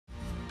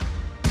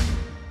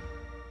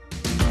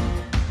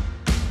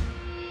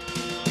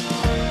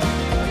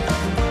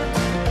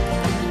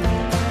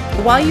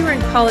while you were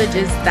in college,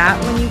 is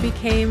that when you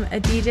became a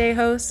DJ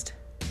host?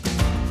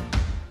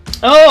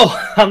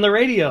 Oh, on the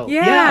radio.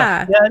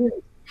 Yeah. Yeah, it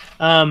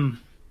is.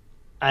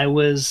 I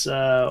was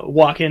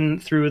walking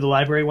through the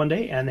library one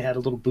day, and they had a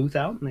little booth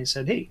out, and they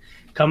said, "Hey,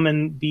 come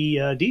and be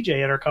a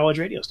DJ at our college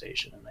radio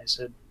station." And I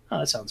said, "Oh,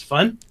 that sounds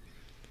fun."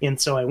 And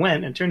so I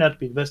went, and it turned out to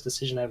be the best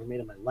decision I ever made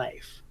in my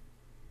life.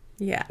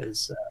 Yeah.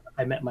 Because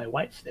I met my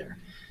wife there,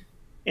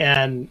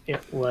 and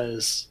it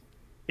was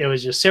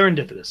just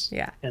serendipitous.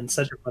 Yeah. And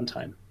such a fun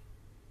time.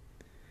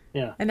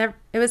 Yeah. And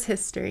it was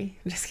history.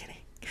 I'm just kidding.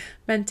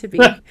 Meant to be.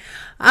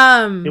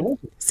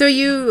 So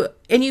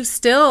you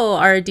still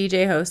are a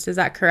DJ host, is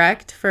that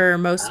correct? For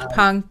Most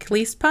Punk,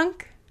 Least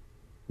Punk?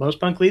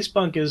 Most Punk, Least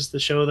Punk is the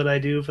show that I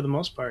do for the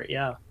most part,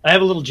 yeah. I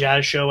have a little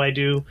jazz show I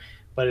do,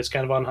 but it's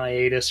kind of on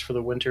hiatus for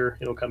the winter.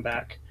 It'll come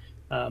back.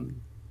 And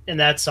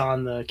that's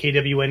on the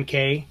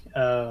KWNK,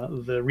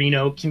 the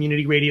Reno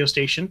community radio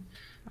station.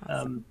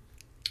 Awesome.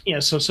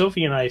 So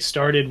Sophie and I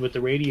started with the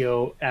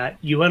radio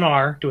at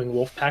UNR doing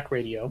Wolfpack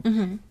Radio,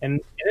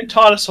 and it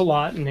taught us a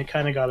lot, and it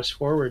kind of got us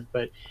forward.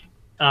 But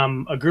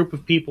a group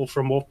of people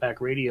from Wolfpack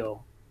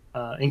Radio,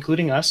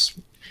 including us,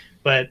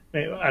 but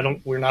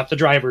we're not the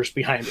drivers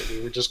behind it.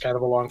 We were just kind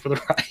of along for the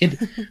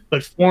ride,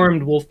 but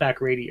formed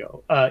Wolfpack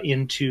Radio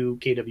into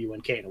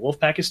KWNK. Now,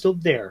 Wolfpack is still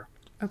there,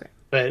 okay,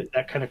 but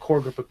that kind of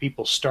core group of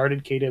people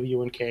started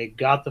KWNK,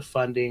 got the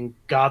funding,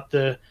 got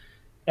the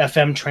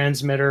FM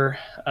transmitter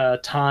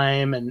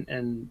time,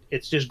 and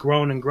it's just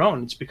grown and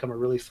grown. It's become a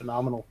really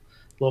phenomenal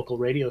local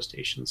radio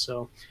station.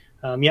 So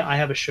I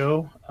have a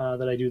show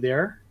that I do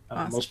there,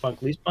 awesome. Most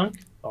Punk, Least Punk,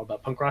 all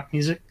about punk rock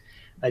music.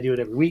 I do it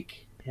every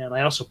week, and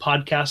I also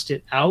podcast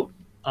it out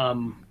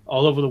all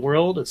over the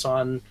world. It's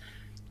on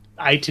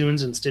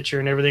iTunes and Stitcher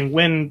and everything,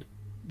 when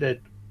that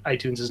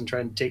iTunes isn't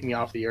trying to take me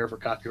off the air for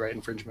copyright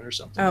infringement or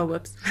something. Oh,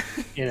 whoops.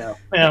 Yeah,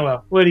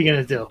 well, what are you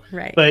going to do?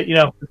 Right. But,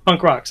 it's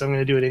punk rock, so I'm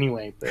going to do it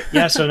anyway. But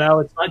yeah, so now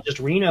it's not just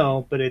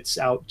Reno, but it's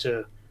out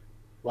to,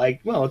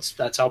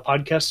 that's how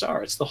podcasts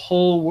are. It's the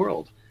whole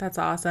world. That's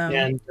awesome.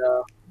 And,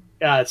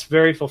 it's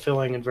very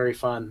fulfilling and very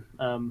fun.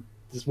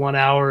 There's 1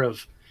 hour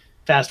of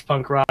fast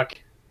punk rock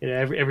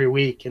every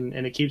week, and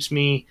it keeps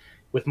me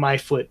with my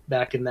foot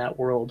back in that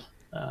world.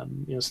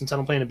 Since I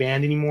don't play in a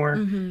band anymore,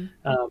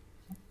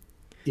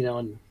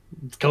 and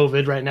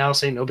COVID right now,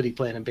 say nobody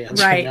playing in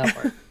bands right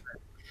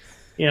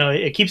now.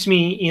 It keeps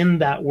me in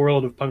that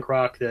world of punk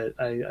rock that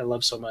I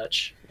love so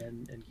much,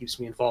 and keeps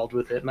me involved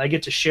with it. And I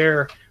get to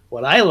share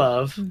what I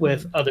love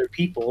with other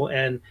people.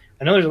 And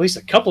I know there's at least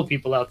a couple of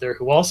people out there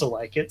who also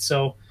like it.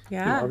 So,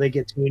 they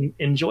get to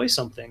enjoy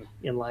something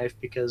in life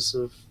because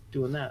of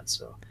doing that.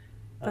 So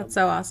that's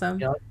so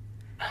awesome.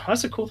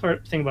 That's the cool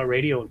thing about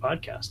radio and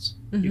podcasts.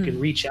 You can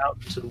reach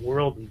out to the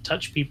world and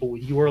touch people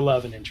with your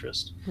love and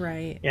interest.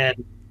 Right.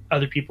 And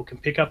other people can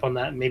pick up on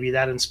that, and maybe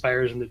that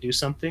inspires them to do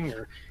something,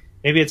 or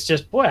maybe it's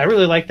just, boy, I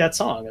really like that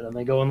song, and then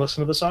they go and listen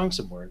to the song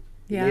some more.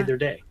 Yeah. Made their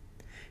day.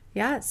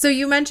 Yeah. So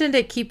you mentioned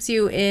it keeps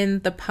you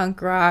in the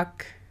punk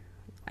rock,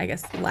 I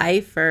guess,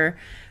 life, or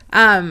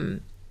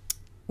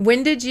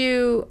when did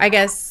you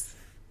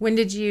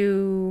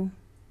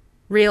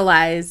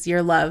realize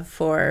your love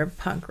for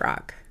punk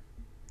rock?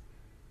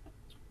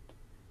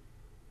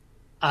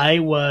 I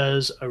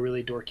was a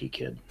really dorky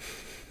kid,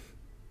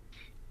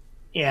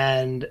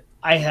 and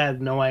I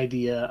had no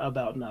idea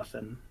about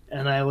nothing.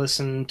 And I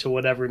listened to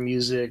whatever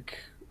music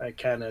I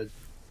kind of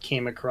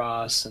came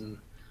across, and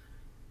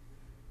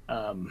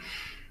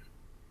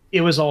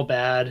it was all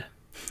bad.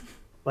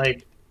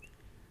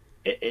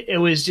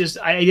 It was just,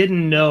 I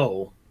didn't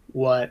know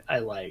what I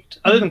liked,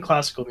 other than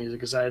classical music,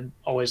 because I'd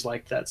always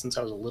liked that since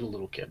I was a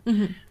little kid.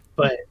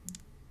 But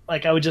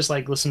I would just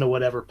listen to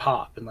whatever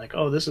pop, and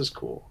oh, this is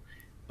cool.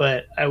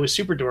 But I was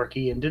super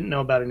dorky and didn't know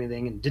about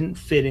anything and didn't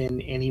fit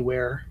in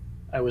anywhere.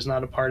 I was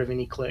not a part of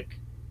any clique.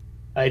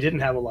 I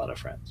didn't have a lot of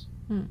friends.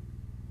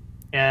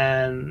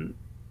 And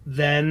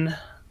then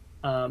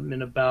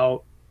in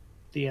about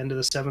the end of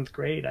the 7th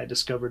grade, I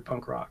discovered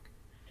punk rock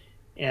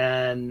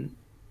and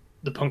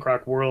the punk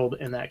rock world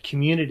and that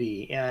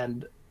community.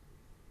 And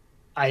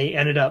I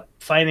ended up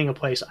finding a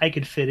place I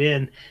could fit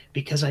in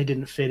because I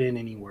didn't fit in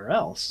anywhere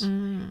else.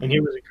 And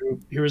here was a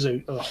group, here was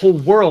a whole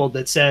world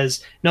that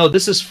says, no,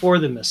 this is for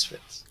the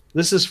misfits.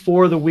 This is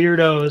for the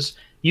weirdos.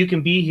 You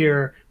can be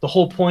here. The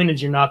whole point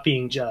is you're not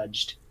being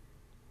judged.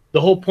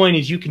 The whole point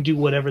is you can do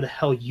whatever the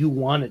hell you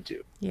want to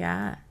do.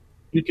 Yeah.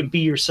 You can be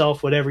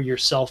yourself, whatever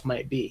yourself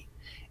might be.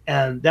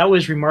 And that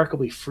was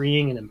remarkably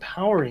freeing and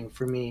empowering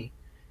for me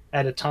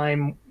at a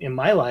time in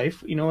my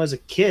life, as a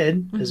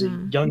kid, as a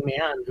young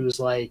man who's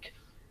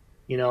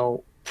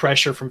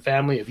pressure from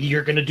family of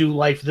you're going to do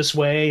life this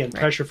way, and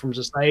pressure from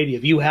society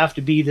of you have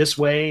to be this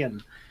way.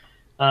 And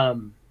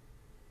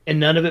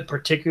none of it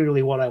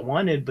particularly what I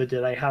wanted, but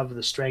did I have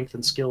the strength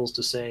and skills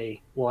to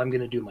say, well, I'm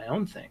going to do my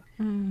own thing.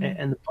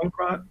 And the punk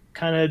rock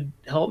kind of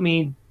helped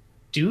me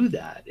do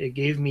that. It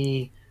gave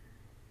me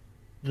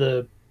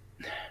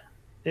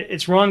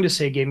it's wrong to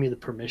say it gave me the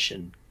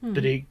permission,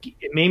 but it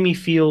made me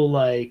feel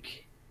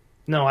like,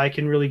 no, I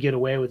can really get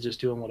away with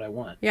just doing what I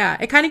want. Yeah.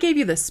 It kind of gave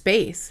you the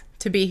space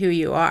to be who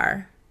you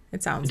are,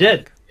 it sounds It did.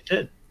 like. It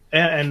did.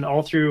 And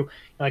all through,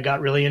 I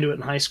got really into it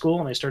in high school,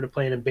 and I started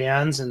playing in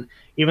bands. And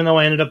even though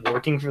I ended up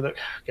working for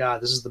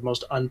God, this is the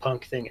most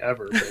unpunk thing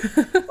ever.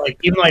 But like,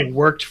 even though I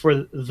worked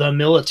for the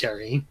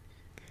military,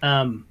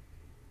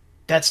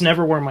 that's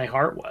never where my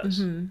heart was.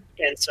 Mm-hmm.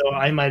 And so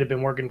I might have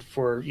been working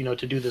for, to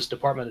do this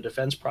Department of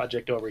Defense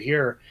project over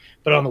here.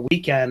 But on the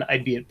weekend,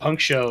 I'd be at punk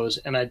shows,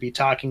 and I'd be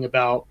talking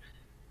about,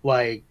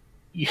 like,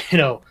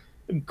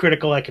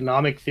 critical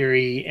economic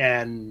theory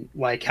and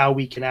like how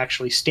we can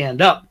actually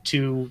stand up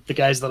to the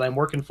guys that I'm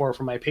working for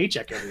my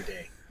paycheck every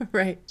day.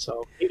 Right.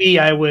 So maybe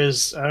I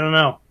don't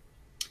know.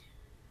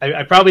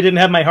 I probably didn't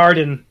have my heart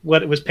in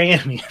what it was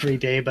paying me every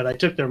day, but I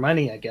took their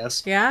money, I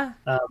guess. Yeah.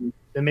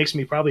 It makes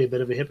me probably a bit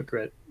of a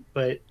hypocrite,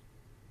 but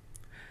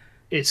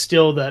it's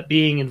still that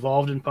being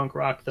involved in punk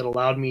rock that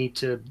allowed me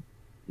to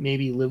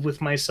maybe live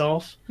with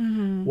myself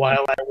mm-hmm.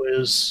 while I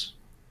was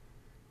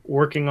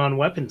working on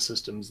weapon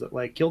systems that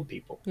like killed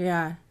people.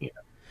 Yeah.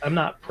 I'm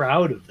not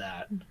proud of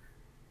that.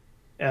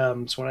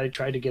 It's when I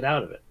tried to get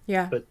out of it.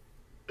 Yeah. But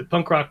the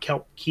punk rock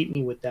helped keep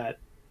me with that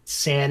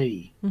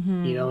sanity,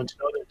 mm-hmm. And to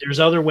know that there's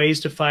other ways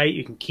to fight.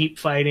 You can keep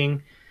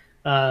fighting.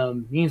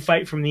 You can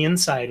fight from the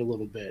inside a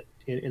little bit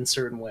in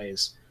certain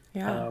ways.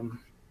 Yeah.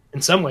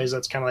 In some ways,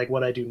 that's kind of like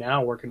what I do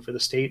now, working for the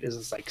state as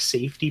this like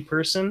safety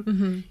person.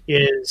 Mm-hmm.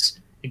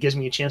 It gives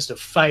me a chance to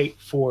fight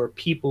for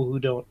people who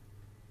don't,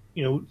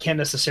 can't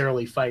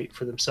necessarily fight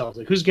for themselves.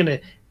 Like, who's going to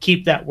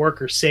keep that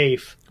worker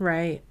safe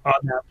right on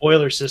that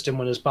boiler system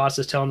when his boss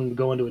is telling him to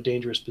go into a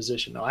dangerous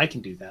position? No, I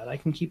can do that. I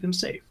can keep him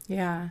safe.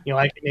 Yeah.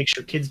 I can make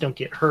sure kids don't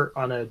get hurt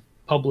on a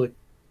public,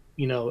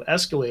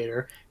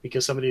 escalator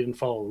because somebody didn't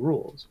follow the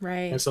rules.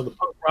 Right. And so the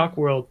punk rock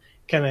world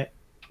kind of,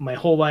 my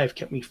whole life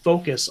kept me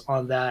focused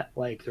on that.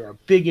 Like, there are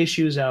big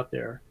issues out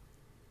there.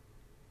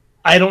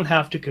 I don't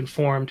have to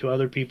conform to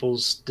other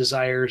people's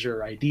desires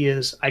or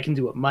ideas. I can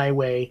do it my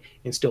way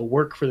and still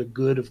work for the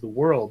good of the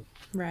world.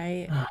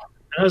 Right.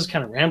 I was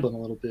kind of rambling a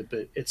little bit,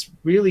 but it's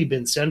really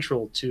been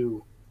central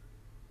to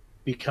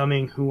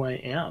becoming who I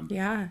am.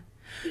 Yeah.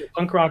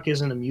 Punk rock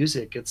isn't a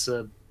music. It's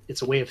a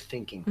way of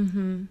thinking.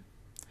 Mm-hmm.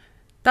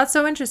 That's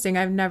so interesting.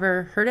 I've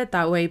never heard it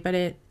that way, but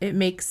it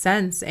makes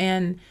sense.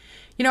 And,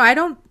 I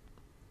don't,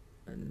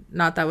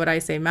 not that what I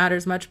say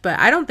matters much, but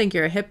I don't think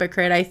you're a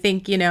hypocrite. I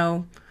think,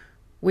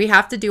 we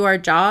have to do our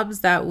jobs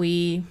that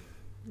we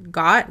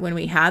got when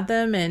we had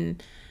them.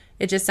 And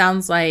it just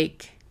sounds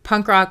like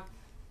punk rock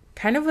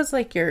kind of was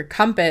like your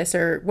compass,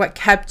 or what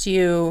kept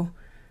you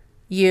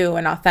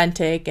and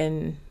authentic,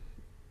 and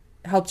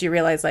helped you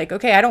realize, like,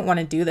 okay, I don't want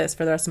to do this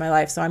for the rest of my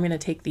life, so I'm going to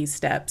take these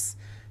steps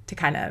to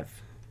kind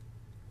of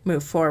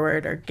move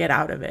forward or get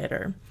out of it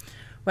or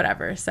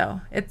whatever.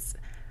 So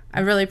I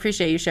really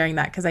appreciate you sharing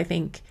that, because I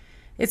think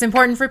it's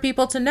important for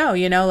people to know,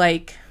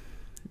 like,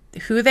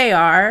 who they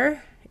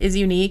are is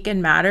unique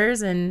and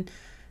matters, and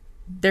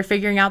they're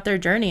figuring out their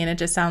journey. And it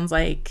just sounds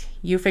like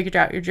you figured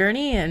out your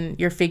journey and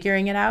you're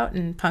figuring it out,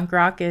 and punk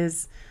rock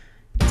is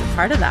a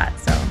part of that.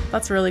 So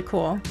that's really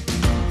cool.